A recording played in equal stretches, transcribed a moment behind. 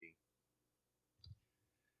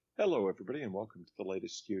Hello, everybody, and welcome to the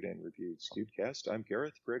latest Skewed and Reviewed Skewedcast. I'm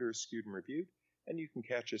Gareth, creator of Skewed and Reviewed, and you can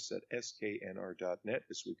catch us at sknr.net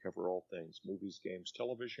as we cover all things movies, games,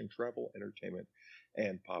 television, travel, entertainment,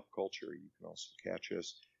 and pop culture. You can also catch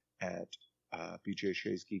us at BJ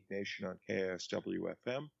Shea's Geek Nation on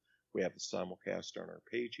KISW-FM. We have the simulcast on our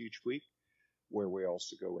page each week, where we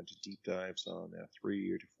also go into deep dives on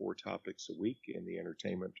 3 to 4 topics a week in the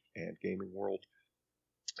entertainment and gaming world.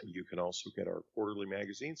 You can also get our quarterly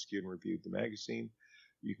magazine, Skewed and Reviewed the Magazine.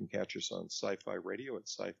 You can catch us on Sci-Fi Radio at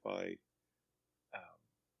sci-fi,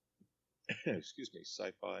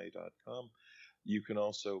 sci-fi.com. You can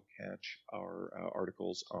also catch our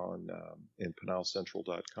articles on in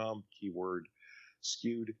penalcentral.com, keyword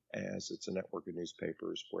skewed, as it's a network of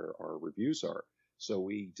newspapers where our reviews are. So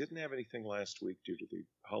we didn't have anything last week due to the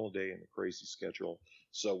holiday and the crazy schedule.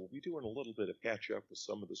 So we'll be doing a little bit of catch up with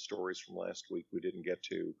some of the stories from last week we didn't get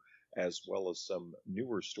to, as well as some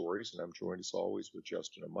newer stories. And I'm joined as always with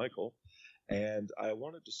Justin and Michael. And I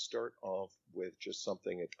wanted to start off with just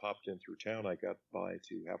something that popped in through town. I got by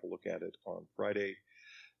to have a look at it on Friday,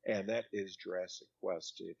 and that is Jurassic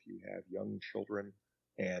Quest. If you have young children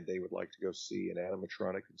and they would like to go see an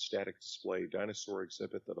animatronic and static display dinosaur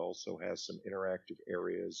exhibit that also has some interactive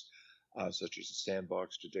areas, such as a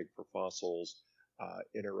sandbox to dig for fossils,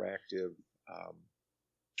 interactive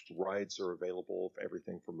rides are available,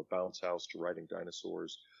 everything from a bounce house to riding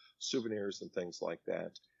dinosaurs, souvenirs, and things like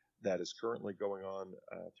that. That is currently going on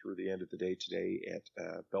through the end of the day today at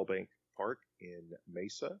Bellbank Park in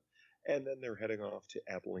Mesa. And then they're heading off to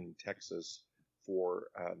Abilene, Texas for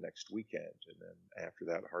next weekend. And then after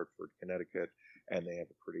that, Hartford, Connecticut. And they have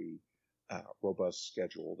a pretty robust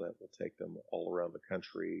schedule that will take them all around the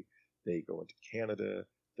country. They go into Canada,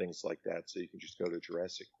 things like that. So you can just go to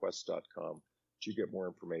JurassicQuest.com to get more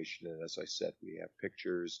information. And as I said, we have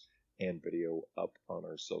pictures and video up on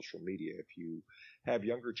our social media. If you have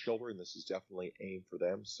younger children, this is definitely aimed for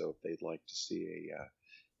them. So if they'd like to see a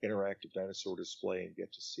interactive dinosaur display and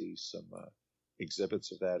get to see some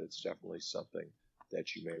exhibits of that, it's definitely something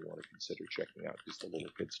that you may want to consider checking out, because the little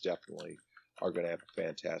kids definitely are going to have a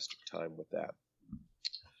fantastic time with that.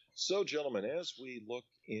 So, gentlemen, as we look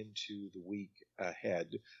into the week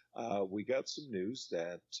ahead, we got some news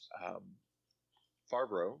that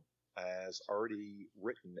Favreau has already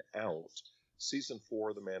written out season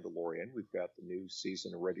 4 of The Mandalorian. We've got the new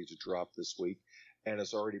season ready to drop this week, and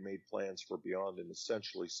has already made plans for Beyond, and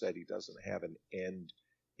essentially said he doesn't have an end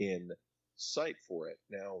in sight for it.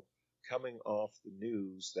 Now, coming off the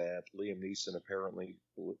news that Liam Neeson apparently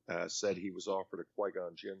said he was offered a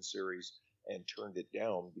Qui-Gon Jinn series and turned it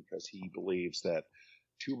down because he believes that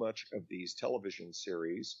too much of these television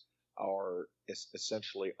series are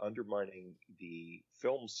essentially undermining the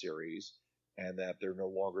film series, and that they're no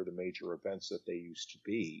longer the major events that they used to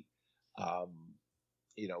be.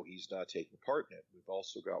 He's not taking part in it. We've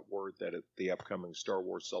also got word that at the upcoming Star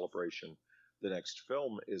Wars Celebration, the next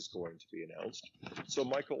film is going to be announced. So,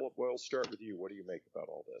 Michael, we'll start with you. What do you make about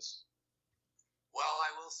all this? Well,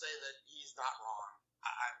 I will say that he's not wrong.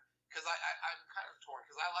 I'm kind of torn,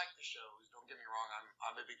 because I like the shows. Don't get me wrong.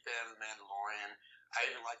 I'm a big fan of The Mandalorian. I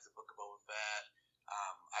even like the Book of Boba Fett.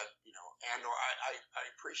 I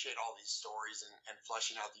appreciate all these stories and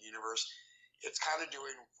fleshing out the universe. It's kind of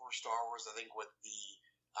doing for Star Wars, I think, what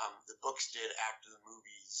the books did after the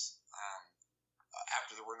movies.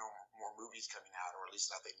 After there were no more movies coming out, or at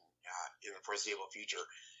least nothing in the foreseeable future,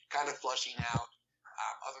 kind of fleshing out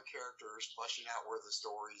other characters, fleshing out where the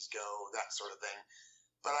stories go, that sort of thing.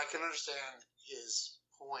 But I can understand his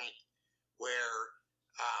point where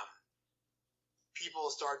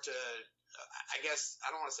people start to, I guess,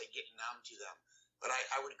 I don't want to say get numb to them, but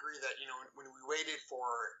I would agree that, when we waited for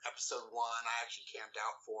episode 1, I actually camped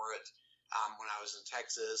out for it when I was in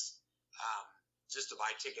Texas, just to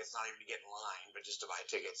buy tickets, not even to get in line, but just to buy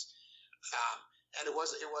tickets. And it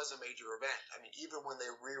was a major event. I mean, even when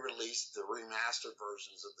they re-released the remastered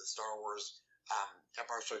versions of the Star Wars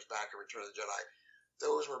Empire Strikes Back and Return of the Jedi,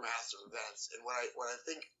 those were massive events. And what I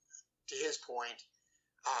think, to his point,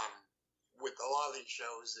 with a lot of these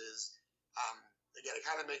shows is, again, it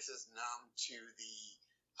kind of makes us numb to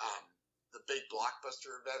the big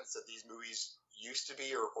blockbuster events that these movies used to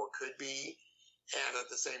be or could be, and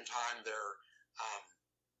at the same time, they're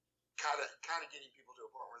kind of getting people to a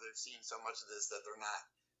point where they've seen so much of this that they're not,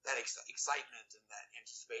 that excitement and that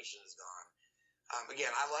anticipation is gone. Again,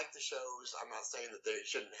 I like the shows. I'm not saying that they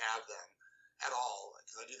shouldn't have them at all,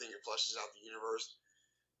 because I do think it fleshes out the universe.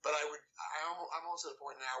 But I'm also at a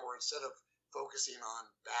point now where, instead of focusing on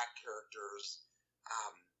back characters,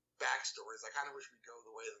 backstories, I kind of wish we'd go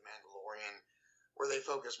the way of The Mandalorian, where they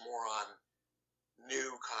focus more on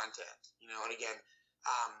new content. And again,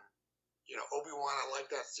 Obi-Wan, I like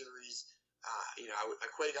that series. A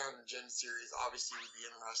Qui-Gon Jinn series obviously would be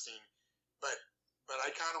interesting, but I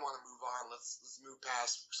kind of want to move on. Let's move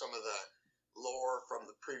past some of the lore from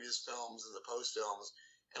the previous films and the post films,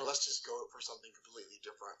 and let's just go for something completely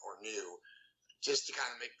different or new, just to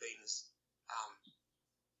kind of make things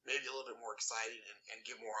maybe a little bit more exciting and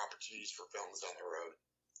give more opportunities for films down the road.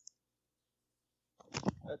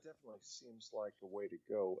 That definitely seems like a way to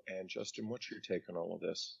go. And Justin, what's your take on all of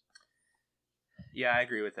this? Yeah, I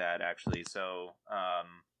agree with that actually. So,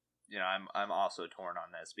 I'm also torn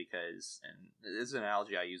on this because, and this is an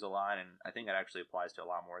analogy I use a lot, and I think it actually applies to a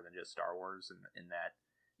lot more than just Star Wars. In that,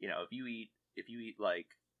 if you eat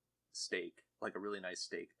like steak, like a really nice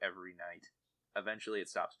steak every night, eventually it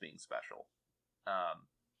stops being special.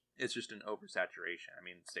 It's just an oversaturation. I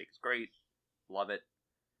mean, steak is great, love it,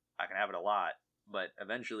 I can have it a lot, but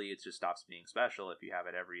eventually it just stops being special if you have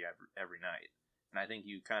it every night. And I think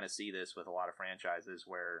you kind of see this with a lot of franchises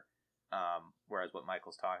where, whereas what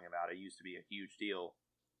Michael's talking about, it used to be a huge deal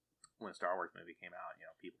when a Star Wars movie came out.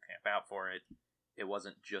 People camp out for it. It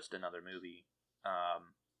wasn't just another movie.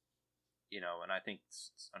 And I think,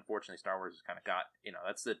 unfortunately, Star Wars has kind of got,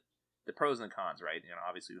 that's the pros and the cons, right?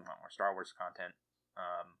 Obviously we want more Star Wars content,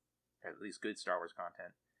 at least good Star Wars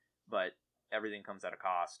content, but everything comes at a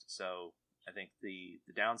cost. So I think the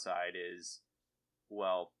downside is,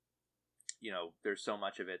 well, there's so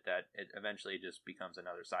much of it that it eventually just becomes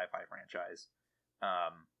another sci-fi franchise.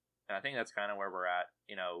 And I think that's kind of where we're at.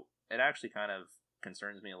 It actually kind of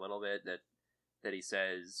concerns me a little bit that he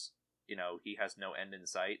says, he has no end in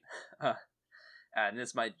sight. And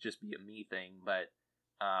this might just be a me thing, but,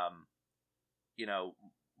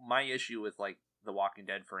 my issue with like The Walking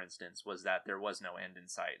Dead, for instance, was that there was no end in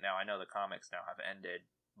sight. Now, I know the comics now have ended,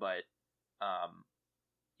 but,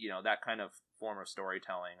 that kind of form of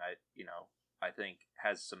storytelling, I think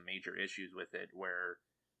has some major issues with it where,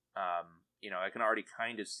 I can already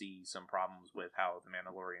kind of see some problems with how The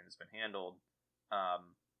Mandalorian has been handled.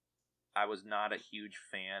 I was not a huge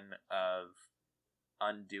fan of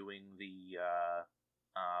undoing the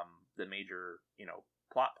major,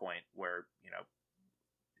 plot point where,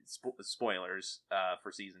 spoilers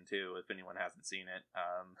for season 2 if anyone hasn't seen it.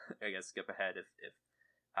 I guess skip ahead if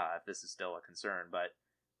this is still a concern, but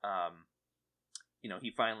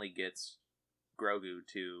he finally gets Grogu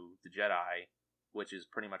to the Jedi, which is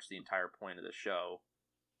pretty much the entire point of the show,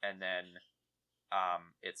 and then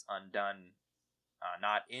it's undone,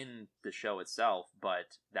 not in the show itself,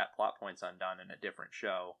 but that plot point's undone in a different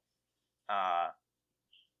show.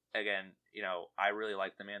 Again, I really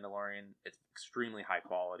like The Mandalorian. It's extremely high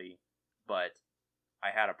quality, but I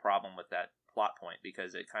had a problem with that plot point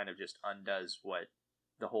because it kind of just undoes what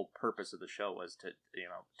the whole purpose of the show was to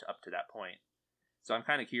up to that point. So I'm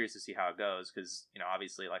kind of curious to see how it goes because,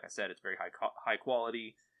 obviously, like I said, it's very high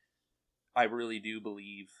quality. I really do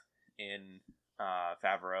believe in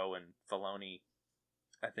Favreau and Filoni.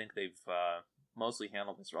 I think they've mostly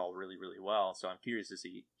handled this all really, really well. So I'm curious to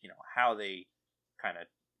see, how they kind of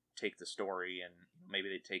take the story, and maybe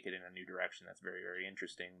they take it in a new direction that's very, very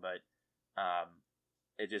interesting. But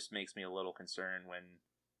it just makes me a little concerned when,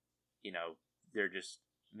 they're just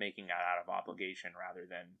making that out of obligation rather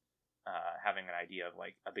than having an idea of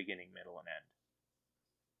like a beginning, middle, and end.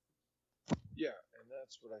 Yeah, and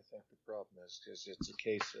that's what I think the problem is, because it's a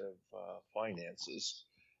case of finances.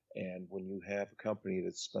 And when you have a company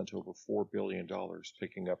that's spent over $4 billion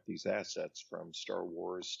picking up these assets from Star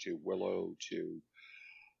Wars to Willow to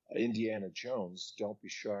Indiana Jones, don't be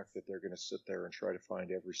shocked that they're going to sit there and try to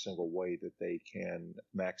find every single way that they can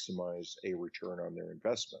maximize a return on their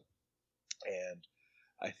investment. And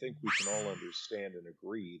I think we can all understand and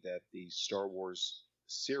agree that the Star Wars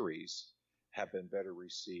series have been better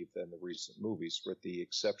received than the recent movies, with the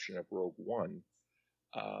exception of Rogue One.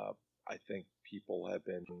 I think people have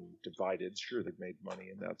been divided. Sure, they've made money,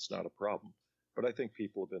 and that's not a problem. But I think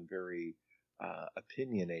people have been very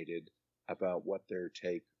opinionated about what their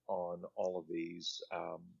take on all of these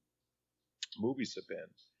movies have been.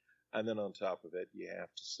 And then on top of it, you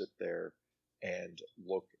have to sit there and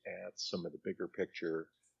look at some of the bigger picture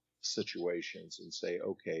situations and say,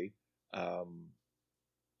 okay,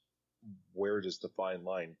 where does the fine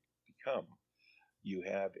line become? You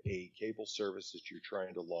have a cable service that you're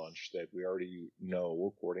trying to launch that we already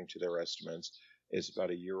know, according to their estimates, is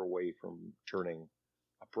about a year away from turning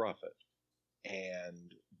a profit.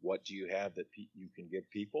 And what do you have that you can give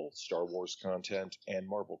people? Star Wars content and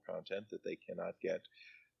Marvel content that they cannot get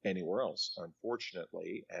anywhere else.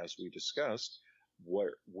 Unfortunately, as we discussed,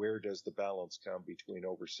 where does the balance come between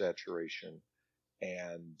oversaturation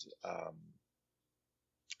and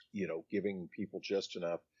giving people just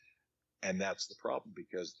enough. And that's the problem,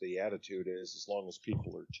 because the attitude is, as long as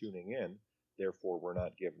people are tuning in, therefore we're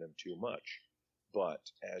not giving them too much.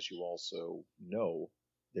 But as you also know,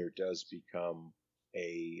 there does become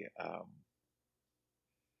a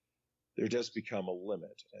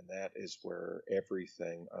limit, and that is where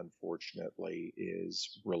everything, unfortunately,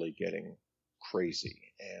 is really getting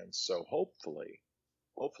crazy. And so hopefully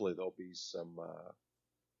there'll be some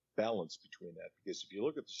balance between that, because if you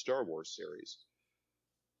look at the Star Wars series,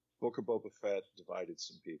 Book of Boba Fett divided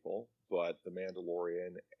some people, but The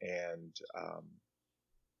Mandalorian and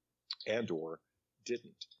Andor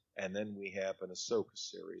didn't. And then we have an Ahsoka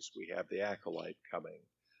series. We have The Acolyte coming,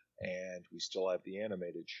 and we still have the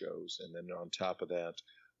animated shows. And then on top of that,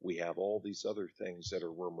 we have all these other things that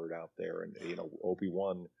are rumored out there. And,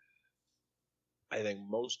 Obi-Wan, I think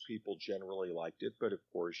most people generally liked it, but of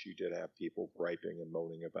course you did have people griping and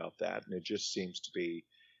moaning about that. And it just seems to be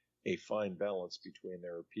a fine balance between,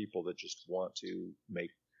 there are people that just want to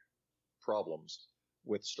make problems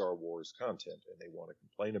with Star Wars content, and they want to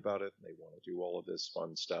complain about it, and they want to do all of this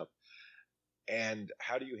fun stuff. And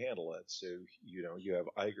how do you handle it? So, you have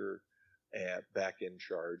Iger back in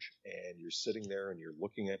charge, and you're sitting there and you're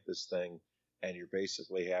looking at this thing, and you're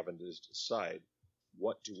basically having to decide,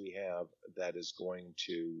 what do we have that is going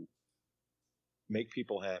to make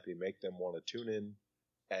people happy, make them want to tune in,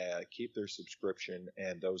 keep their subscription,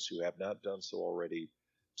 and those who have not done so already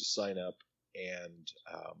to sign up and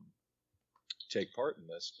take part in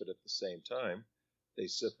this. But at the same time, they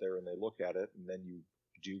sit there and they look at it, and then you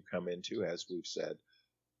do come into, as we've said,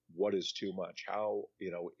 what is too much? How,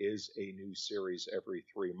 is a new series every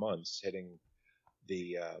 3 months hitting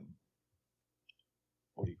the,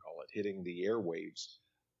 hitting the airwaves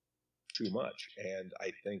too much? And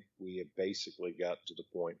I think we have basically got to the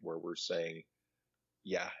point where we're saying,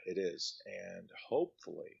 yeah, it is. And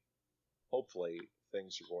hopefully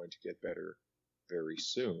things are going to get better very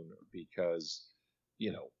soon, because,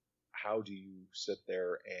 how do you sit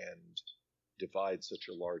there and divide such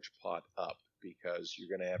a large pot up? Because you're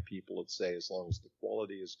going to have people that say, as long as the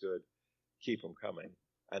quality is good, keep them coming.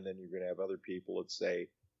 And then you're going to have other people that say,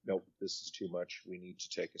 nope, this is too much, we need to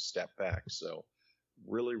take a step back. So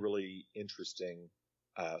really, really interesting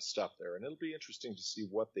stuff there. And it'll be interesting to see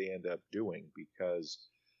what they end up doing, because,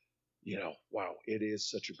 wow, it is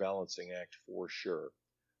such a balancing act for sure.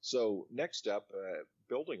 So next up,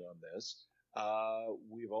 building on this,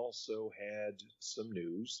 we've also had some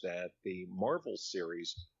news that the Marvel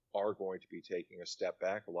series are going to be taking a step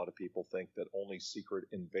back. A lot of people think that only Secret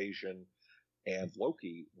Invasion and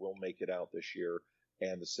Loki will make it out this year.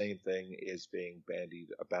 And the same thing is being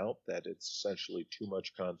bandied about, that it's essentially too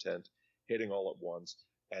much content hitting all at once,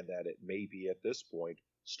 and that it may be at this point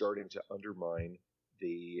starting to undermine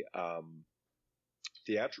the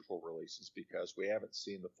theatrical releases, because we haven't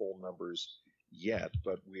seen the full numbers yet,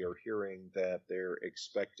 but we are hearing that they're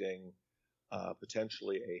expecting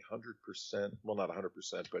potentially 100%, well, not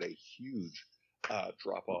 100%, but a huge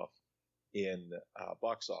drop off in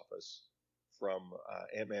box office from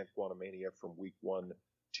Ant-Man Quantumania from week 1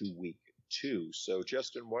 to week 2. So,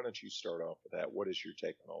 Justin, why don't you start off with that? What is your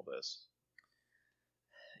take on all this?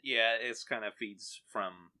 Yeah, it's kind of feeds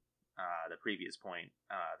from the previous point,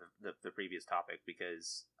 the previous topic,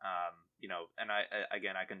 because and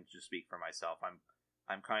I can just speak for myself. I'm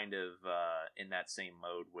kind of in that same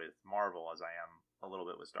mode with Marvel as I am a little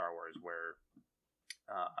bit with Star Wars, where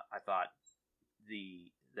I thought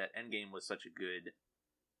that Endgame was such a good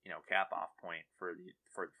cap off point for the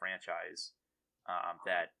franchise,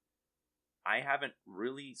 that I haven't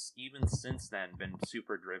really, even since then, been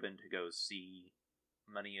super driven to go see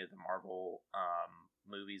many of the Marvel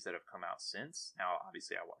movies that have come out since. Now,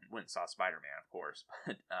 obviously, I went and saw Spider-Man, of course,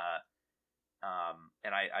 but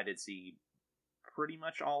and I did see pretty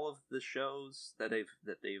much all of the shows that they've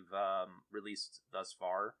released thus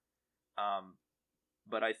far.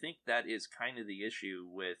 But I think that is kind of the issue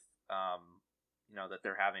with that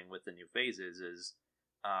they're having with the new phases is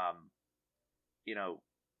you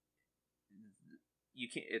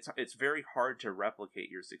can't. It's very hard to replicate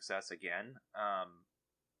your success again.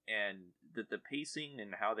 And the pacing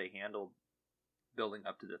and how they handled building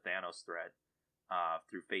up to the Thanos threat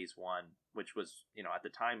through Phase 1, which was at the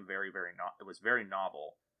time it was very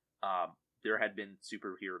novel. There had been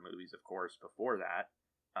superhero movies, of course, before that.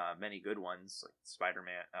 Many good ones, like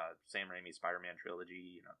Spider-Man, Sam Raimi's Spider-Man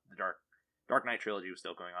trilogy. The Dark Knight trilogy was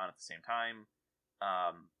still going on at the same time.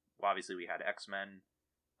 Obviously, we had X-Men.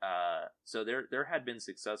 So there had been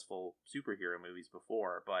successful superhero movies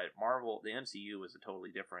before, but Marvel, the MCU, was a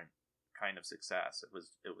totally different kind of success. It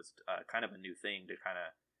was kind of a new thing to kind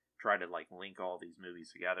of try to like link all these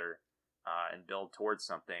movies together and build towards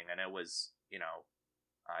something. And it was,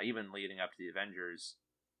 even leading up to the Avengers,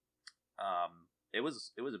 it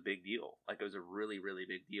was a big deal. Like it was a really, really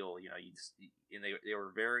big deal. And they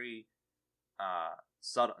were very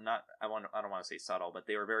subtle. I don't want to say subtle, but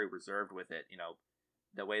they were very reserved with it.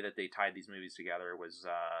 The way that they tied these movies together was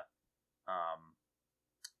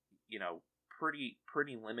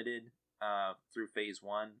pretty limited through phase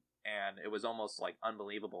one, and it was almost like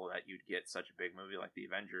unbelievable that you'd get such a big movie like the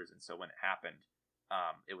Avengers. And so when it happened,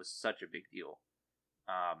 it was such a big deal.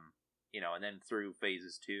 And then through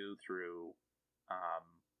phases two through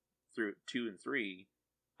 2 and 3,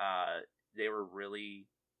 they were really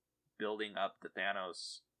building up the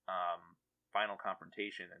Thanos final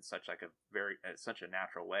confrontation in such such a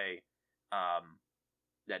natural way,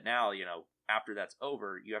 that now, after that's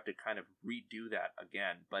over, you have to kind of redo that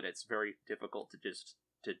again, but it's very difficult to just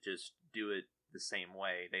do it the same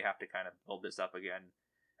way. They have to kind of build this up again.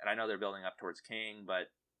 And I know they're building up towards King,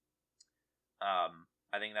 but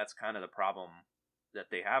I think that's kind of the problem that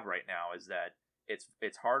they have right now, is that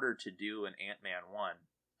it's harder to do an Ant-Man 1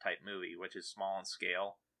 type movie, which is small in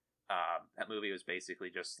scale. That movie was basically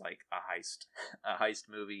just like a heist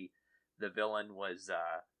movie. The villain was,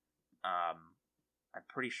 I'm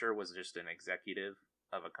pretty sure, was just an executive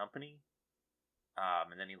of a company.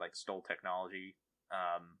 And then he like stole technology.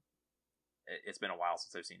 It's been a while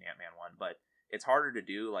since I've seen Ant-Man 1, but it's harder to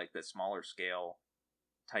do like the smaller scale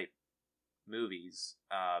type movies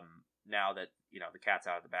now that the cat's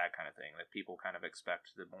out of the bag kind of thing, that people kind of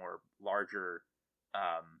expect the more larger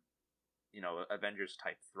Avengers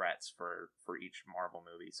type threats for each Marvel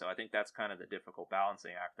movie. So I think that's kind of the difficult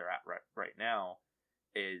balancing act they're at right now,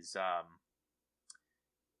 is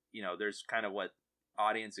there's kind of what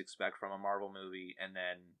audience expect from a Marvel movie, and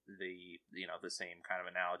then the same kind of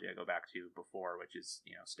analogy I go back to before, which is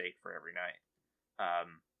steak for every night.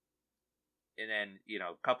 And then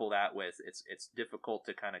couple that with it's difficult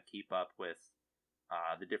to kind of keep up with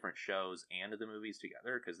the different shows and the movies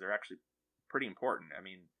together, because they're actually pretty important. I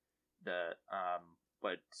mean,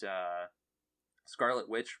 what Scarlet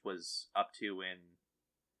Witch was up to in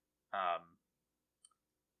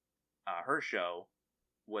her show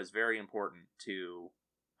was very important to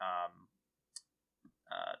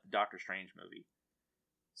the Doctor Strange movie.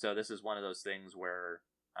 So this is one of those things where,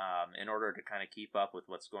 in order to kind of keep up with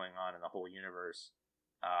what's going on in the whole universe,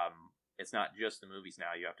 it's not just the movies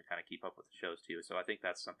now. You have to kind of keep up with the shows too. So I think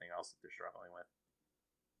that's something else that they're struggling with.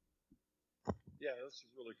 Yeah, those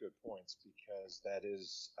are really good points, because that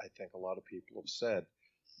is, I think a lot of people have said,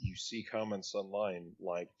 you see comments online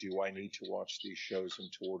like, do I need to watch these shows in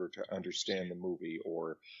order to understand the movie,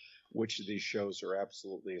 or which of these shows are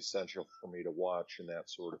absolutely essential for me to watch, and that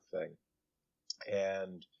sort of thing.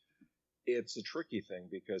 And it's a tricky thing,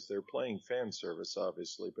 because they're playing fan service,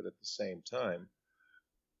 obviously, but at the same time,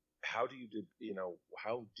 how do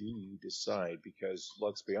you decide? Because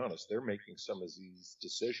let's be honest, they're making some of these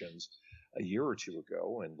decisions a year or two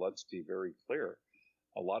ago, and let's be very clear,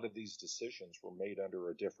 a lot of these decisions were made under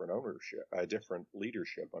a different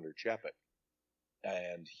leadership under Chapek.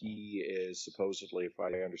 And he is supposedly, if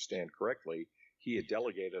I understand correctly, he had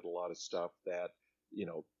delegated a lot of stuff that,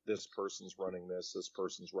 this person's running this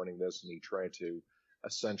person's running this, and he tried to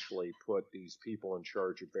essentially put these people in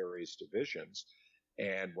charge of various divisions.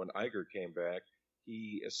 And when Iger came back,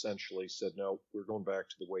 he essentially said, no, we're going back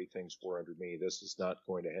to the way things were under me. This is not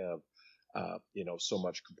going to have so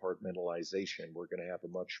much compartmentalization. We're going to have a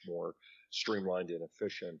much more streamlined and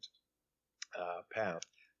efficient path.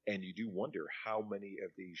 And you do wonder how many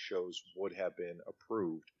of these shows would have been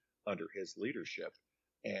approved under his leadership.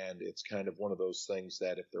 And it's kind of one of those things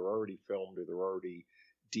that if they're already filmed, or they're already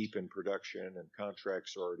deep in production and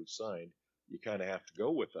contracts are already signed, you kind of have to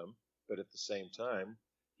go with them. But at the same time,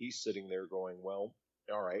 he's sitting there going, well,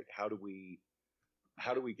 all right, how do we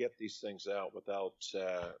get these things out without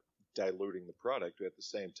diluting the product? At the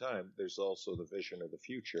same time, there's also the vision of the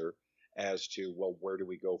future as to, well, where do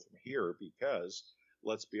we go from here? Because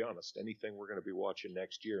let's be honest, anything we're going to be watching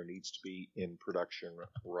next year needs to be in production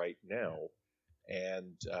right now.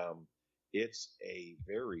 And it's a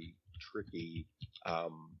very tricky,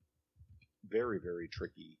 very, very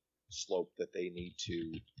tricky slope that they need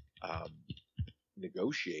to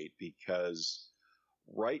negotiate, because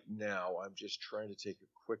right now I'm just trying to take a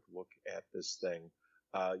quick look at this thing.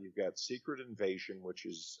 You've got Secret Invasion, which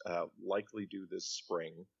is likely due this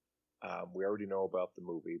spring. We already know about the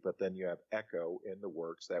movie, but then you have Echo in the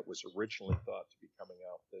works that was originally thought to be coming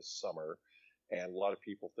out this summer, and a lot of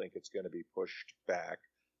people think it's going to be pushed back.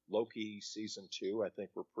 Loki Season 2, I think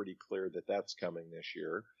we're pretty clear that that's coming this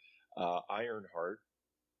year. Ironheart,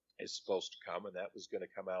 is supposed to come, and that was going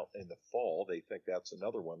to come out in the fall. They think that's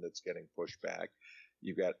another one that's getting pushed back.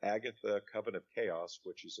 You've got Agatha, Coven of Chaos,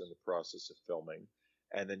 which is in the process of filming,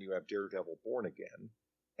 and then you have Daredevil Born Again,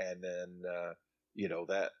 and then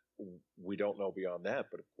that we don't know beyond that.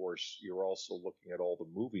 But of course, you're also looking at all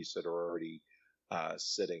the movies that are already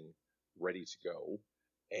sitting ready to go,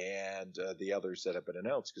 and the others that have been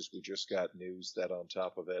announced, because we just got news that on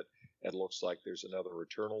top of it, it looks like there's another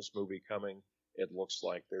Eternals movie coming. It looks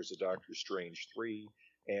like there's a Doctor Strange 3,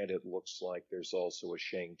 and it looks like there's also a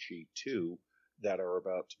Shang-Chi 2 that are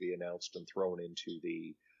about to be announced and thrown into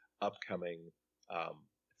the upcoming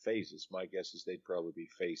phases. My guess is they'd probably be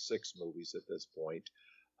Phase 6 movies at this point,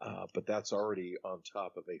 but that's already on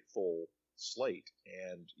top of a full slate.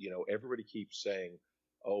 And, everybody keeps saying,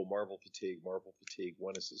 oh, Marvel fatigue,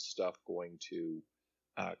 when is this stuff going to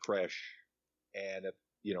crash? And, it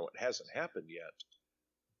hasn't happened yet,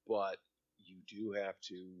 but you do have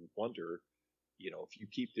to wonder, if you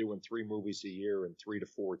keep doing 3 movies a year and 3 to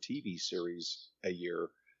 4 TV series a year,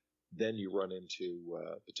 then you run into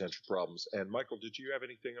potential problems. And Michael, did you have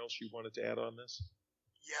anything else you wanted to add on this?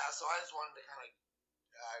 Yeah, so I just wanted to kind of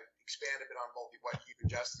expand a bit on both what you and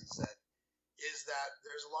Justin said, is that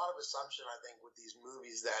there's a lot of assumption, I think, with these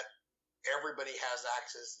movies that everybody has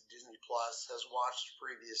access to Disney Plus, has watched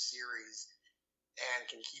previous series, and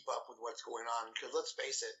can keep up with what's going on. Because let's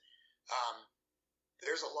face it,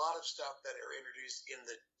 there's a lot of stuff that are introduced in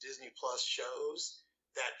the Disney Plus shows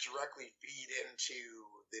that directly feed into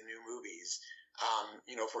the new movies.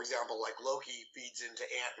 For example, like Loki feeds into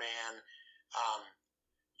Ant-Man.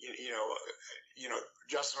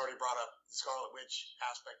 Justin already brought up the Scarlet Witch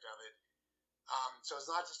aspect of it. So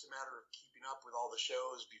it's not just a matter of keeping up with all the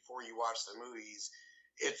shows before you watch the movies.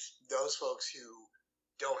 It's those folks who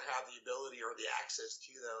don't have the ability or the access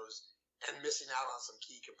to those and missing out on some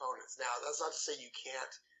key components. Now, that's not to say you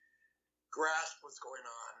can't grasp what's going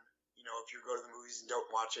on, if you go to the movies and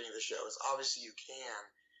don't watch any of the shows. Obviously you can,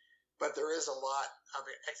 but there is a lot of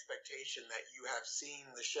expectation that you have seen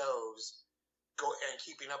the shows go and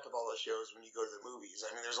keeping up with all the shows when you go to the movies.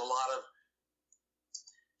 I mean, there's a lot of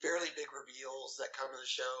fairly big reveals that come in the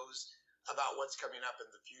shows about what's coming up in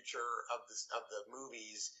the future of the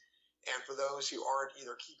movies. And for those who aren't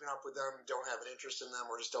either keeping up with them, don't have an interest in them,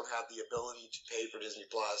 or just don't have the ability to pay for Disney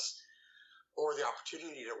Plus or the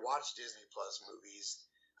opportunity to watch Disney Plus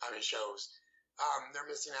shows, they're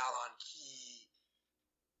missing out on key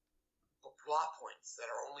plot points that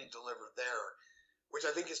are only delivered there, which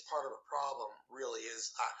I think is part of the problem, really,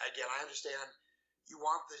 is, again, I understand you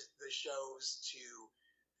want the shows to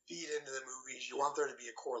feed into the movies. You want there to be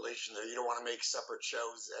a correlation there. You don't want to make separate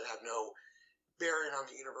shows that have no bearing on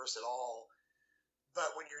the universe at all.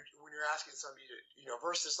 But when you're asking somebody to,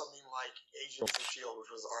 versus something like Agents of S.H.I.E.L.D.,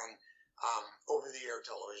 which was on over-the-air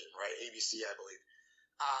television, right, ABC, I believe,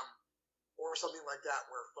 or something like that,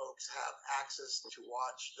 where folks have access to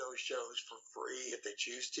watch those shows for free if they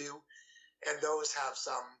choose to, and those have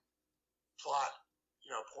some plot,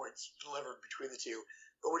 points delivered between the two.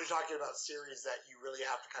 But when you're talking about series that you really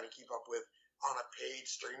have to kind of keep up with on a paid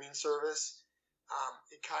streaming service,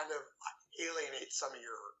 it kind of alienates some of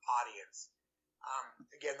your audience.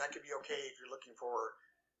 Again, that could be okay if you're looking for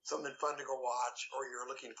something fun to go watch, or you're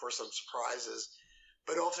looking for some surprises.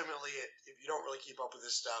 But ultimately, if you don't really keep up with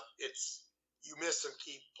this stuff, you miss some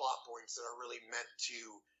key plot points that are really meant to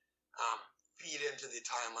feed into the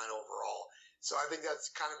timeline overall. So I think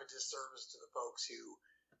that's kind of a disservice to the folks who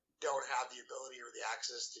don't have the ability or the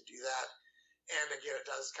access to do that. And again, it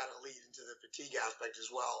does kind of lead into the fatigue aspect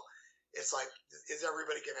as well. It's like, is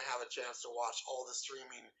everybody going to have a chance to watch all the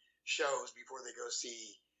streaming shows before they go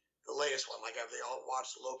see the latest one? Like, have they all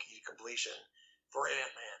watched Loki completion for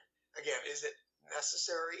Ant-Man? Again, is it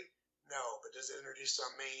necessary? No, but does it introduce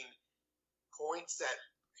some main points that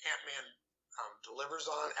Ant-Man delivers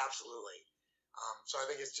on? Absolutely. So I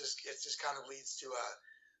think it just kind of leads to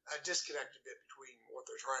a disconnect a bit between what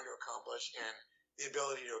they're trying to accomplish and the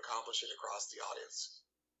ability to accomplish it across the audience.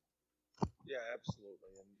 Yeah,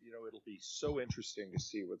 absolutely. And, it'll be so interesting to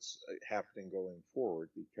see what's happening going forward,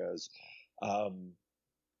 because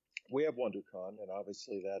we have WonderCon, and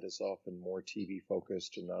obviously that is often more TV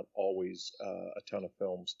focused and not always a ton of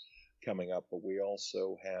films coming up. But we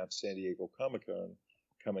also have San Diego Comic-Con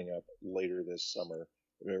coming up later this summer.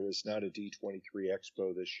 There is not a D23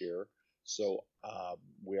 Expo this year, so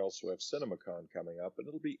we also have CinemaCon coming up, and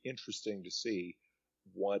it'll be interesting to see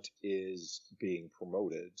what is being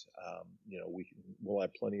promoted. We'll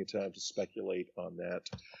have plenty of time to speculate on that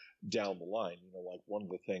down the line. Like, one of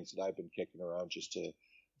the things that I've been kicking around, just to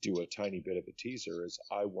do a tiny bit of a teaser, is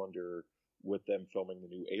I wonder, with them filming the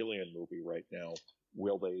new Alien movie right now,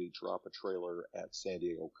 will they drop a trailer at San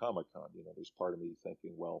Diego Comic-Con? There's part of me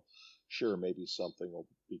thinking, well, sure, maybe something will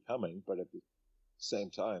be coming, but at the same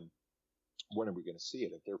time, when are we going to see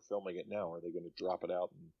it? If they're filming it now, are they going to drop it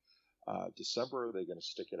out in December? Are they going to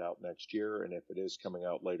stick it out next year? And if it is coming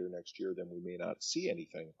out later next year, then we may not see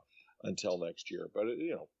anything until next year. But,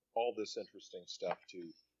 all this interesting stuff to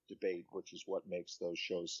debate, which is what makes those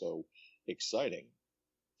shows so exciting.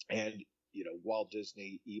 And, Walt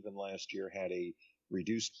Disney, even last year, had a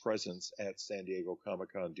reduced presence at San Diego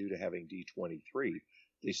Comic-Con due to having D23.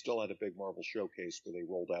 They still had a big Marvel showcase where they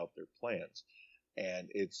rolled out their plans. And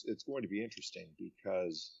it's going to be interesting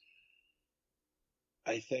because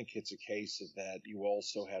I think it's a case of that you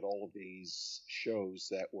also had all of these shows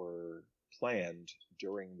that were planned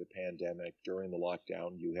during the pandemic, during the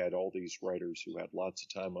lockdown. You had all these writers who had lots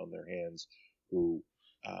of time on their hands, who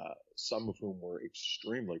some of whom were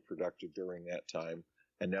extremely productive during that time.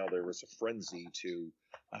 And now there was a frenzy to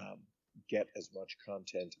get as much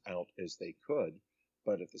content out as they could.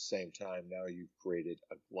 But at the same time, now you've created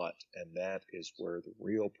a glut. And that is where the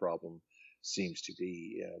real problem seems to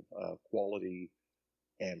be. Quality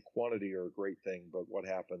and quantity are a great thing, but what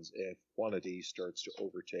happens if quantity starts to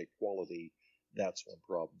overtake quality? That's when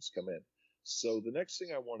problems come in. So the next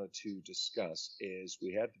thing I wanted to discuss is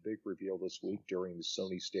we had the big reveal this week during the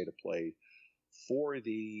Sony State of Play for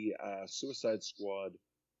the Suicide Squad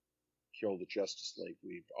Kill the Justice League.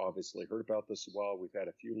 We've obviously heard about this a while. We've had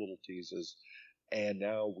a few little teases, and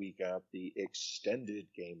now we got the extended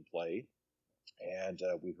gameplay, and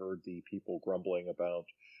we heard the people grumbling about,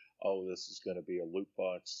 oh, this is going to be a loot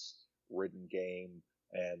box ridden game,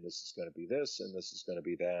 and this is going to be this, and this is going to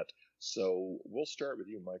be that. So we'll start with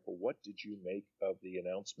you, Michael. What did you make of the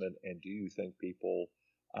announcement, and do you think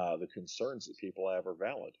the concerns that people have are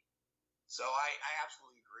valid? So I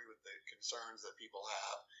absolutely agree with the concerns that people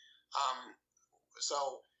have.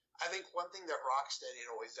 So I think one thing that Rocksteady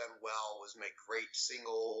had always done well was make great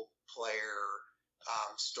single-player,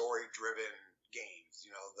 story-driven games.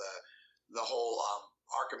 The whole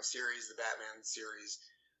Arkham series, the Batman series,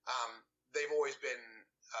 they've always been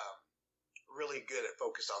really good at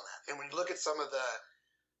focus on that. And when you look at some of the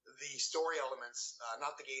story elements,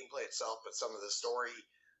 not the gameplay itself, but some of the story,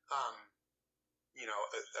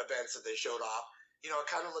 events that they showed off, it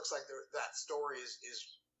kind of looks like that story is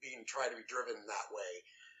being tried to be driven that way,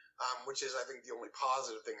 which is, I think, the only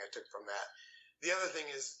positive thing I took from that. The other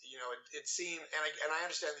thing is, it seemed, and I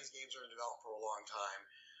understand these games are in development for a long time,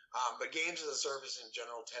 but games as a service in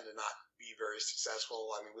general tend to not be very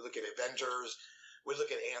successful. I mean, we look at Avengers, we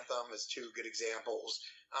look at Anthem as two good examples.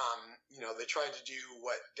 They tried to do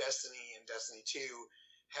what Destiny and Destiny 2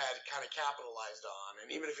 had kind of capitalized on. And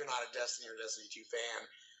even if you're not a Destiny or Destiny 2 fan,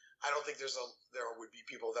 I don't think there would be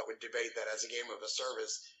people that would debate that as a game of a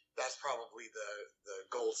service, that's probably the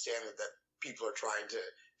gold standard that people are trying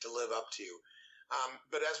to live up to.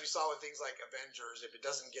 But as we saw with things like Avengers, if it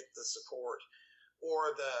doesn't get the support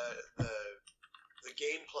or the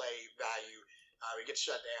gameplay value, it gets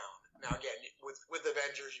shut down. Now again, with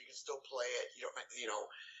Avengers, you can still play it.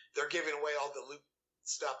 They're giving away all the loot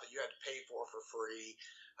stuff that you had to pay for free.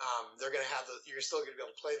 They're going to have you're still going to be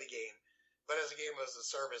able to play the game, but as a game as a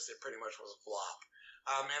service, it pretty much was a flop.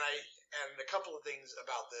 And a couple of things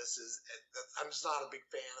about this is I'm just not a big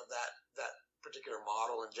fan of that particular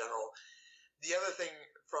model in general. The other thing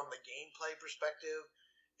from the gameplay perspective,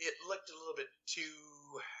 it looked a little bit too,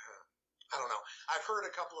 I don't know. I've heard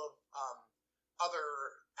a couple of other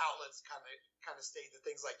outlets kind of state that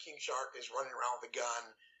things like King Shark is running around with a gun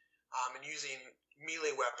and using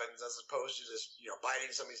melee weapons as opposed to just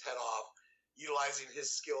biting somebody's head off, utilizing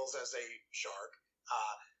his skills as a shark,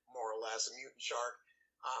 more or less a mutant shark,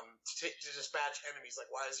 to dispatch enemies. Like,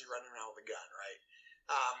 why is he running around with a gun, right?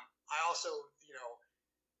 I also,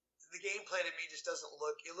 the gameplay to me just doesn't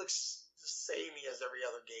look. It looks the samey as every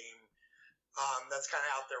other game that's kind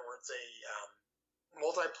of out there, where it's a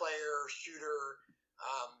multiplayer shooter,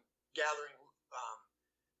 gathering,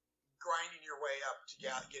 grinding your way up to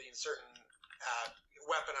getting certain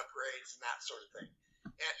weapon upgrades and that sort of thing.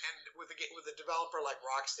 And with a developer like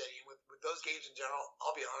Rocksteady, and with those games in general,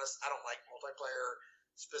 I'll be honest, I don't like multiplayer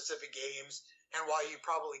specific games. And while you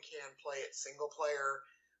probably can play it single player,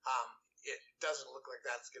 it doesn't look like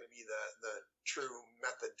that's going to be the true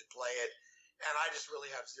method to play it. And I just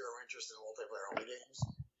really have zero interest in multiplayer only games.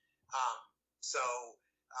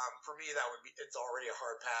 For me, it's already a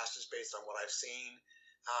hard pass just based on what I've seen.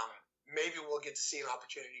 Maybe we'll get to see an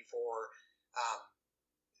opportunity for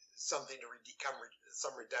something to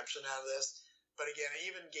some redemption out of this. But again,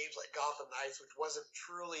 even games like Gotham Knights, which wasn't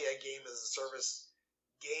truly a game as a service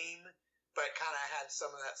game, but kind of had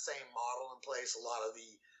some of that same model in place. A lot of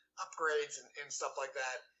the upgrades and stuff like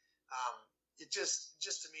that. It just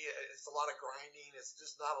to me, it's a lot of grinding. It's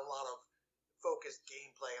just not a lot of focused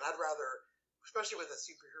gameplay, and I'd rather, especially with a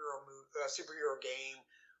superhero game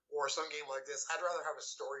or some game like this, I'd rather have a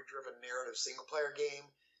story-driven narrative single-player game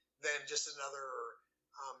than just another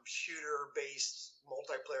shooter-based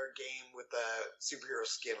multiplayer game with a superhero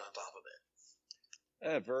skin on top of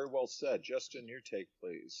it. Very well said. Justin, your take,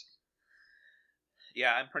 please.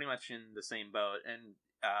 Yeah, I'm pretty much in the same boat, and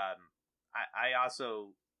I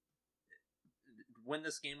also, when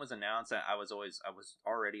this game was announced, I was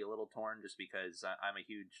already a little torn just because I'm a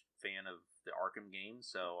huge fan of the Arkham games,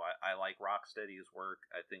 so I like Rocksteady's work.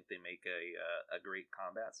 I think they make a great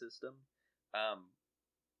combat system. And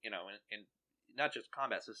not just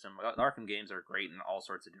combat system. The Arkham games are great in all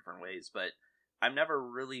sorts of different ways, but I've never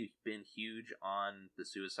really been huge on the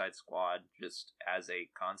Suicide Squad just as a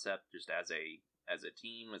concept, just as a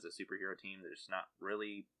team, as a superhero team. There's not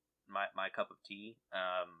really my cup of tea.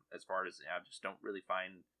 As far as I just don't really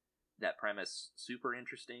find that premise super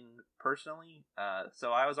interesting personally.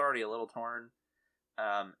 So I was already a little torn.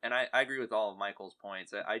 And I agree with all of Michael's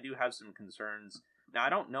points. I do have some concerns. Now, I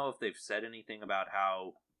don't know if they've said anything about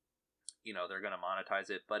how, they're going to monetize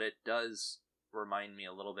it, but it does remind me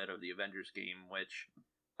a little bit of the Avengers game, which,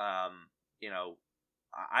 I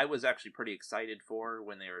was actually pretty excited for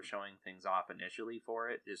when they were showing things off initially for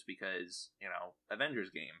it, just because,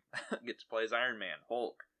 Avengers game, get to play as Iron Man,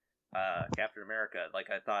 Hulk, Captain America.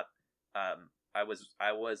 Like, I thought, I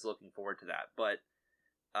was looking forward to that, but,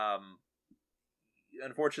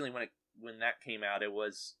 unfortunately when that came out, it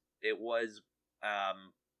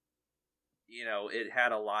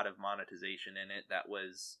had a lot of monetization in it that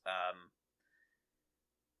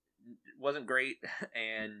wasn't great,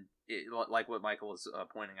 and like what Michael was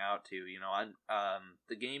pointing out too, on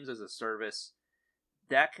the games as a service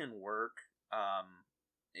that can work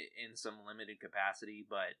in some limited capacity,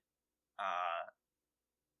 but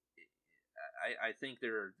I think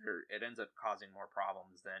it ends up causing more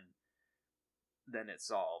problems than it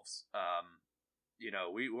solves.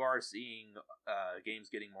 We are seeing games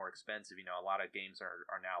getting more expensive. A lot of games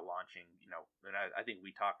are now launching, and I think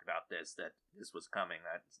we talked about that this was coming,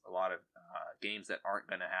 that a lot of games that aren't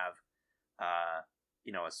going to have, a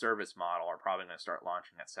service model are probably going to start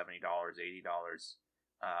launching at $70, $80.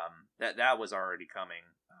 That was already coming.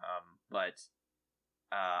 But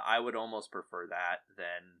I would almost prefer that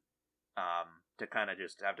than to kind of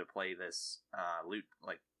just have to play this loot,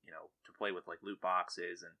 to play with loot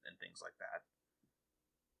boxes and things like that.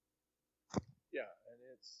 Yeah, and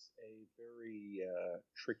it's a very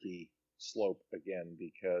tricky slope again,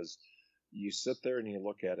 because you sit there and you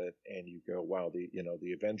look at it and you go, wow,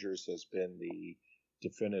 the Avengers has been the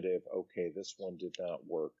definitive, okay, this one did not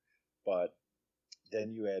work. But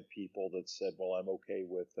then you had people that said, well, I'm okay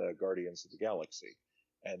with Guardians of the Galaxy.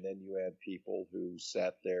 And then you had people who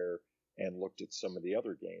sat there and looked at some of the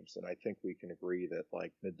other games. And I think we can agree that,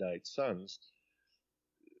 like Midnight Suns,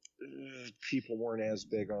 people weren't as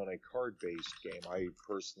big on a card-based game. I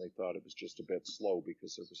personally thought it was just a bit slow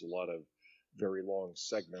because there was a lot of very long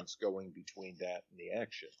segments going between that and the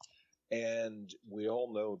action. And we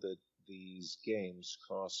all know that these games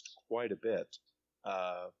cost quite a bit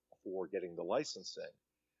for getting the licensing.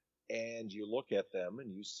 And you look at them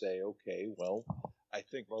and you say, okay, well, I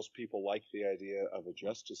think most people like the idea of a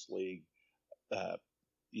Justice League,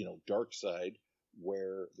 dark side,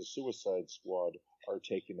 where the Suicide Squad are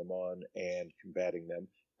taking them on and combating them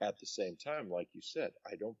at the same time. Like you said,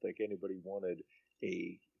 I don't think anybody wanted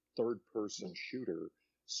a third-person shooter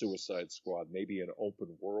Suicide Squad, maybe an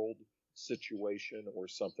open world situation or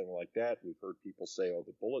something like that. We've heard people say, oh,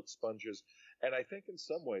 the bullet sponges. And I think in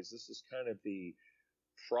some ways this is kind of the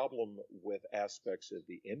problem with aspects of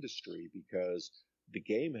the industry, because the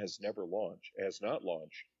game has not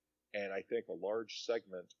launched. And I think a large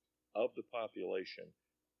segment of the population,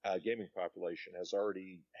 gaming population, has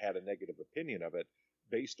already had a negative opinion of it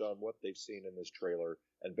based on what they've seen in this trailer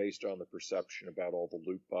and based on the perception about all the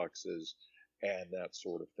loot boxes and that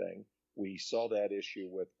sort of thing. We saw that issue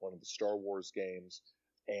with one of the Star Wars games,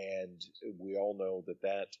 and we all know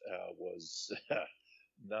that was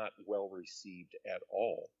not well received at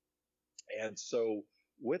all. And so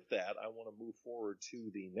with that, I want to move forward to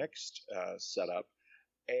the next setup,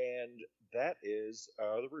 and that is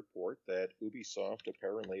the report that Ubisoft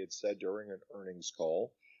apparently had said during an earnings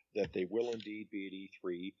call that they will indeed be at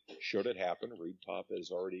E3 should it happen. ReedPop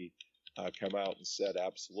has already come out and said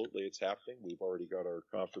absolutely it's happening. We've already got our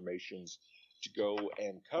confirmations to go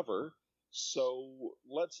and cover. So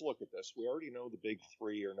let's look at this. We already know the big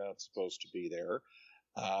three are not supposed to be there.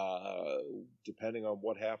 Depending on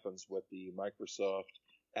what happens with the Microsoft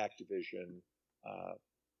Activision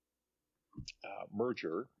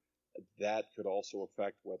merger, that could also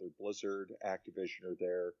affect whether Blizzard, Activision are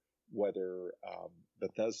there, whether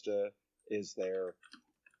Bethesda is there.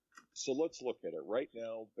 So let's look at it. Right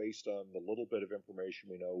now, based on the little bit of information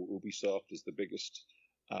we know, Ubisoft is the biggest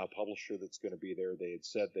publisher that's going to be there. They had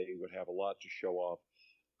said they would have a lot to show off.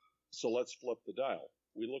 So let's flip the dial.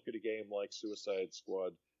 We look at a game like Suicide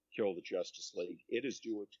Squad, Kill the Justice League. It is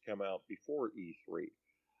due to come out before E3.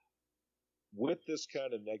 With this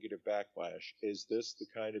kind of negative backlash, is this the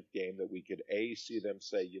kind of game that we could, A, see them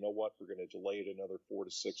say, you know what, we're going to delay it another 4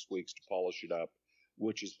 to 6 weeks to polish it up,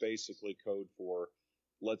 which is basically code for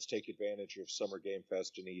let's take advantage of Summer Game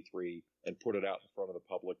Fest and E3 and put it out in front of the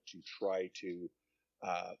public to try to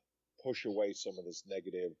push away some of this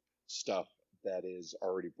negative stuff that is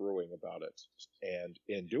already brewing about it. And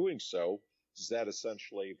in doing so, does that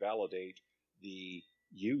essentially validate the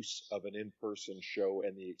use of an in-person show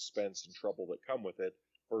and the expense and trouble that come with it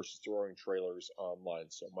versus throwing trailers online?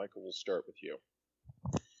 So, Michael, we'll start with you.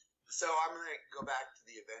 So I'm going to go back to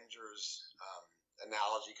the Avengers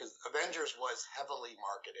analogy, because Avengers was heavily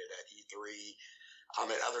marketed at E3,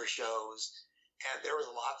 at other shows, and there was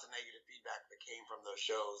lots of negative feedback that came from those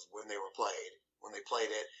shows when they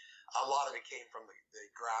played it. A lot of it came from the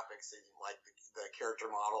graphics. They didn't like the character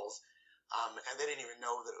models, and they didn't even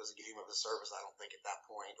know that it was a game of a service, I don't think, at that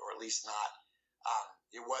point, or at least not.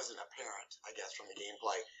 It wasn't apparent, I guess, from the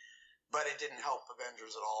gameplay. But it didn't help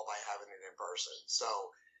Avengers at all by having it in person.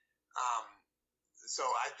 So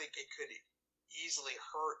I think it could easily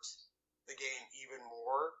hurt the game even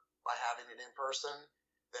more by having it in person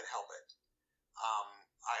than help it.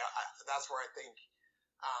 That's where I think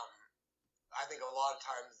a lot of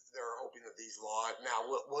times they're hoping that these laws now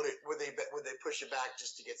would they push it back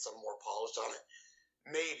just to get some more polish on it?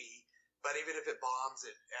 Maybe, but even if it bombs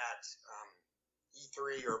it at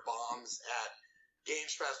E3 or bombs at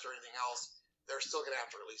Games Fest or anything else, they're still going to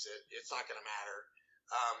have to release it. It's not going to matter.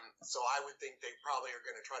 So I would think they probably are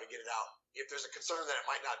going to try to get it out. If there's a concern that it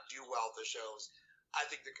might not do well at the shows, I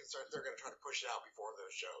think they're going to try to push it out before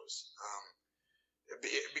those shows.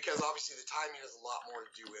 Because obviously the timing has a lot more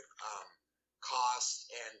to do with cost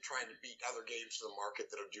and trying to beat other games to the market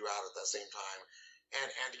that are due out at that same time,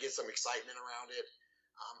 and to get some excitement around it.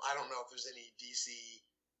 I don't know if there's any DC,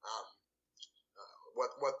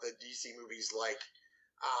 what the DC movies like,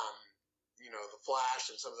 the Flash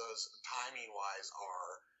and some of those timing wise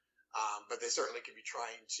are, but they certainly could be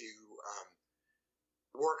trying to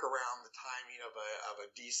work around the timing of a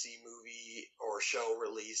DC movie or show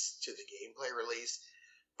release to the gameplay release.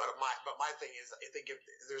 But my thing is, I think if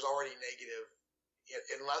there's already negative,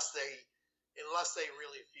 unless they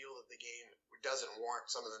really feel that the game doesn't warrant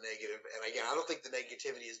some of the negative, and again, I don't think the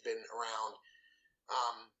negativity has been around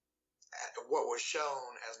what was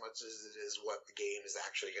shown as much as it is what the game is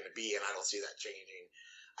actually going to be, and I don't see that changing.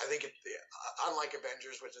 I think unlike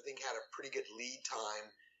Avengers, which I think had a pretty good lead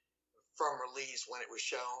time from release when it was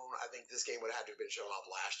shown, I think this game would have had to have been shown off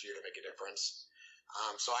last year to make a difference.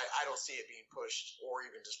 So I don't see it being pushed or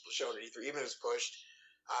even just shown at E3. Even if it's pushed,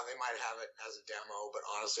 they might have it as a demo, but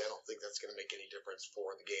honestly, I don't think that's going to make any difference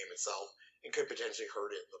for the game itself and could potentially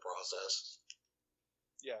hurt it in the process.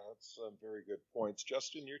 Yeah, that's very good points.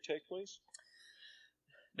 Justin, your take, please?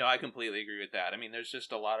 No, I completely agree with that. I mean, there's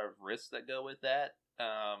just a lot of risks that go with that.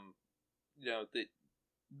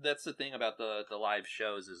 That's the thing about the live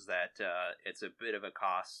shows is that it's a bit of a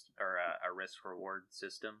cost or a risk-reward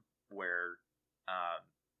system where,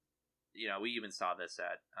 we even saw this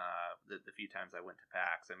at the few times I went to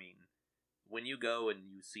PAX. I mean, when you go and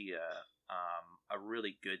you see a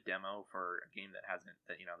really good demo for a game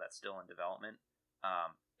that's still in development,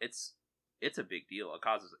 it's a big deal.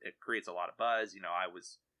 It creates a lot of buzz.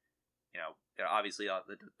 Obviously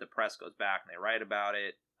the press goes back and they write about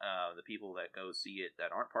it. The people that go see it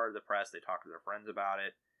that aren't part of the press, they talk to their friends about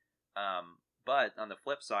it. But on the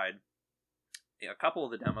flip side, a couple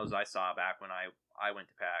of the demos I saw back when I went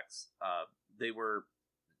to PAX, they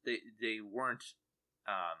weren't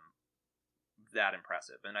that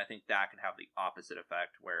impressive, and I think that can have the opposite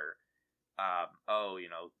effect where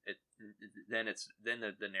then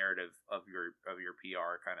the narrative of your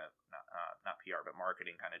PR kind of not PR but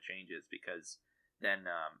marketing kind of changes, because then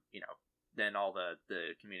then all the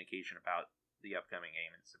communication about the upcoming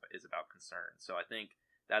game is about concern. So I think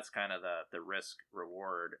that's kind of the risk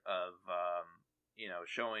reward of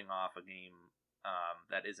showing off a game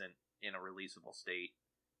that isn't in a releasable state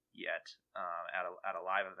yet at a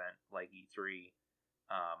live event like E3.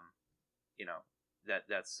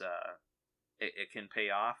 it can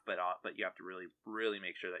pay off, but you have to really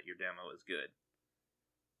make sure that your demo is good.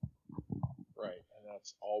 Right, and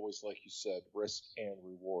that's always, like you said, risk and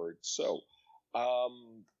reward. So,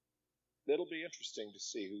 it'll be interesting to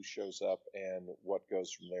see who shows up and what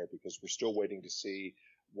goes from there, because we're still waiting to see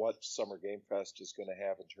what Summer Game Fest is going to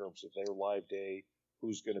have in terms of their live day,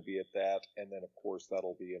 who's going to be at that, and then, of course,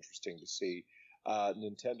 that'll be interesting to see.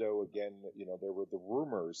 Nintendo, again, there were the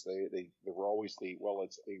rumors. There were always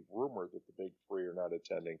it's a rumor that the big three are not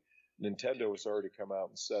attending. Nintendo has already come out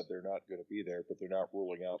and said they're not going to be there, but they're not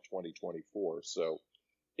ruling out 2024. So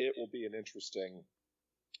it will be an interesting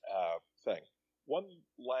thing. One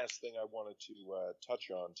last thing I wanted to touch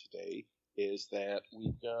on today is that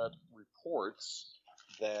we've got reports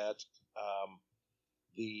that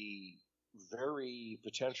the very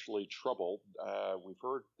potentially troubled, we've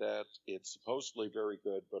heard that it's supposedly very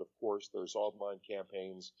good, but of course there's online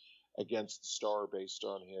campaigns against the star based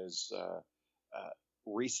on his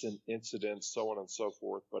recent incidents, so on and so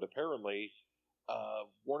forth. But apparently,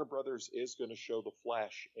 Warner Brothers is going to show The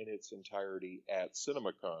Flash in its entirety at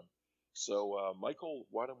CinemaCon. So, Michael,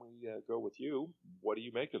 why don't we go with you? What do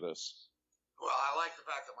you make of this? Well, I like the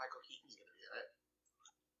fact that Michael Keaton's going to be in it.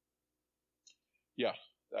 Yeah,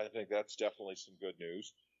 I think that's definitely some good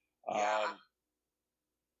news. Yeah. I'm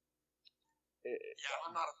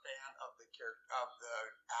not a fan of the character of the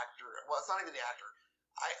actor. Well, it's not even the actor.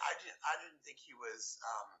 I didn't think he was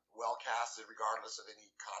well casted, regardless of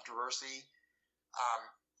any controversy.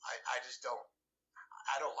 I just don't.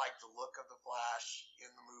 I don't like the look of the Flash in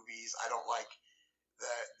the movies. I don't like the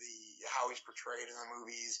how he's portrayed in the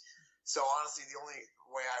movies. So honestly, the only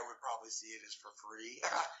way I would probably see it is for free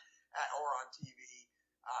or on TV.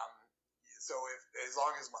 So as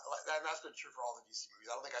long as and that's been true for all the DC movies.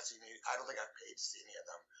 I don't think I've paid to see any of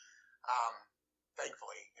them.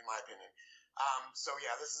 Thankfully, in my opinion. So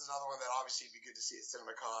yeah, this is another one that obviously would be good to see at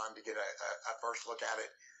CinemaCon to get a first look at it.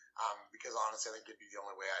 Because honestly, I think it'd be the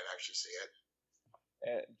only way I'd actually see it.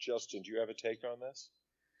 Justin, do you have a take on this?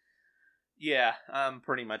 Yeah, I'm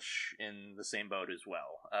pretty much in the same boat as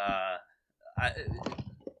well.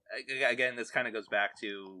 Again, this kind of goes back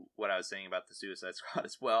to what I was saying about the Suicide Squad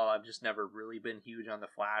as well. I've just never really been huge on the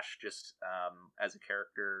Flash, just as a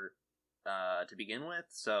character to begin with.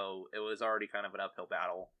 So it was already kind of an uphill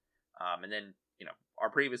battle. And then our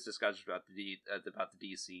previous discussions about the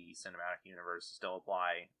DC cinematic universe still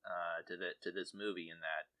apply to this movie, in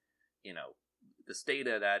that the state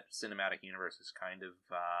of that cinematic universe is kind of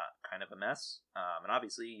a mess. And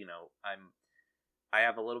obviously, I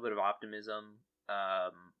have a little bit of optimism.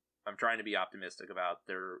 I'm trying to be optimistic about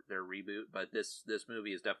their reboot, but this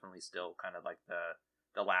movie is definitely still kind of like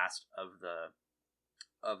the last of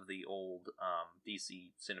the old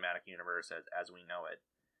DC cinematic universe as we know it.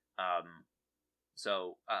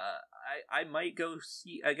 So I might go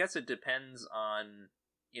see. I guess it depends on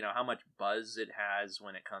how much buzz it has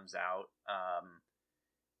when it comes out.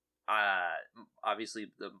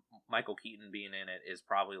 Obviously, the Michael Keaton being in it is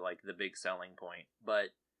probably like the big selling point.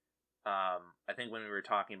 But I think when we were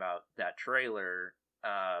talking about that trailer,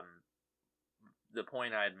 the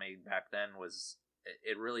point I had made back then was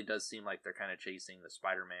it really does seem like they're kind of chasing the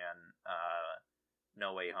Spider-Man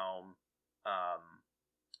No Way Home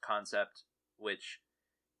concept, which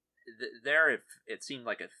it seemed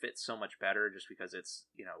like it fits so much better just because it's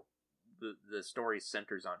the story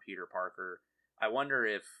centers on Peter Parker. I wonder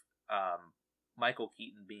if Michael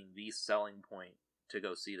Keaton being the selling point to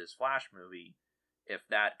go see this Flash movie, if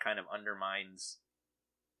that kind of undermines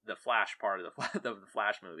the Flash part of the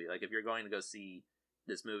Flash movie. Like, if you're going to go see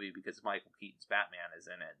this movie because Michael Keaton's Batman is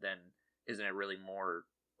in it, then isn't it really more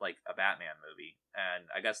like a Batman movie? And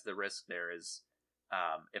I guess the risk there is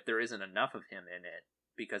if there isn't enough of him in it,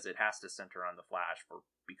 because it has to center on the Flash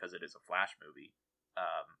because it is a Flash movie,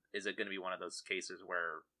 is it going to be one of those cases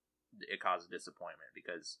where it causes disappointment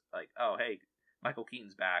because, like, oh, hey, Michael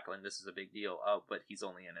Keaton's back and this is a big deal. Oh, but he's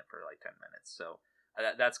only in it for like 10 minutes. So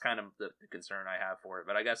that's kind of the concern I have for it.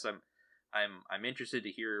 But I guess I'm interested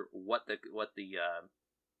to hear what the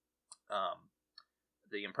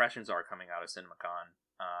impressions are coming out of CinemaCon.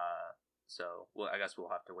 So I guess we'll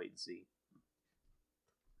have to wait and see.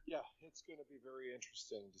 Yeah, it's going to be very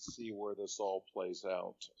interesting to see where this all plays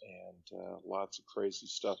out, and lots of crazy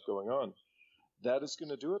stuff going on. That is going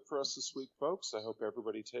to do it for us this week, folks. I hope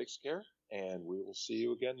everybody takes care, and we will see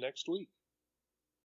you again next week.